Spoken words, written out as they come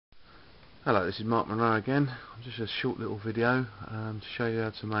Hello, this is Mark Monroe again. Just a short little video to show you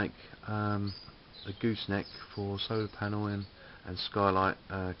how to make a gooseneck for solar panel and skylight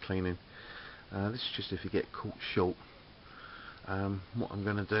cleaning. This is just if you get caught short. What I'm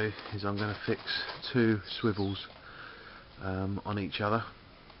going to do is I'm going to fix two swivels on each other,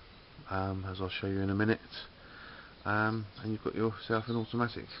 as I'll show you in a minute, and you've got yourself an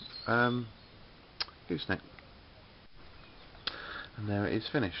automatic gooseneck. And there it is,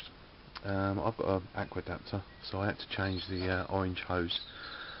 finished. I've got an aqua adapter, so I had to change the orange hose,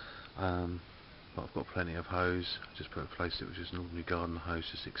 but I've got plenty of hose. I just replaced it with just an ordinary garden hose,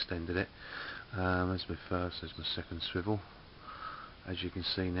 just extended it. There's my first, there's my second swivel. As you can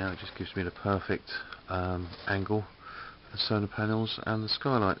see now, it just gives me the perfect angle for the solar panels and the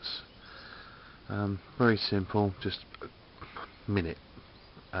skylights. Very simple, just a minute,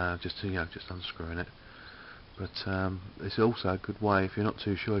 just unscrewing it. But it's also a good way, if you're not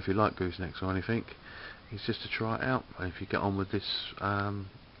too sure if you like goosenecks or anything, is just to try it out. And if you get on with this, buy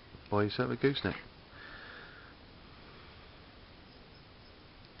yourself a gooseneck.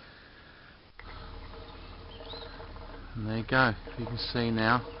 And there you go. If you can see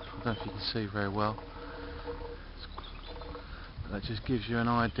now, I don't know if you can see very well, but that just gives you an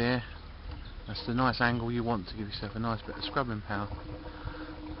idea. That's the nice angle you want to give yourself a nice bit of scrubbing power.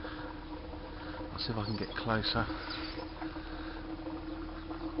 I'll see if I can get closer.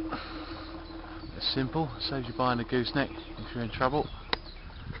 It's simple, saves you buying a gooseneck if you're in trouble.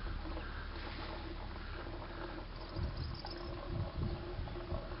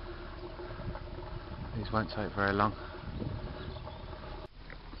 These won't take very long.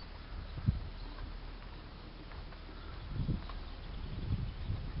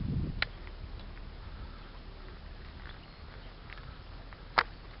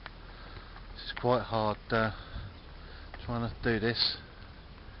 It's quite hard trying to do this.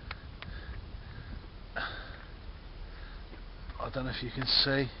 I don't know if you can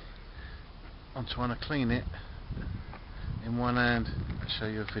see, I'm trying to clean it in one hand. I'll show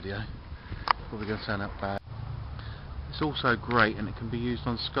you a video, probably going to turn out bad. It's also great, and it can be used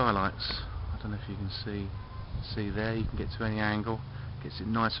on skylights. I don't know if you can see there, you can get to any angle, gets it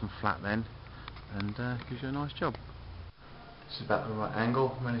nice and flat then, and gives you a nice job. It's about the right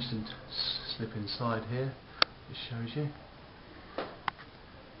angle. Managed to slip inside here, it shows you.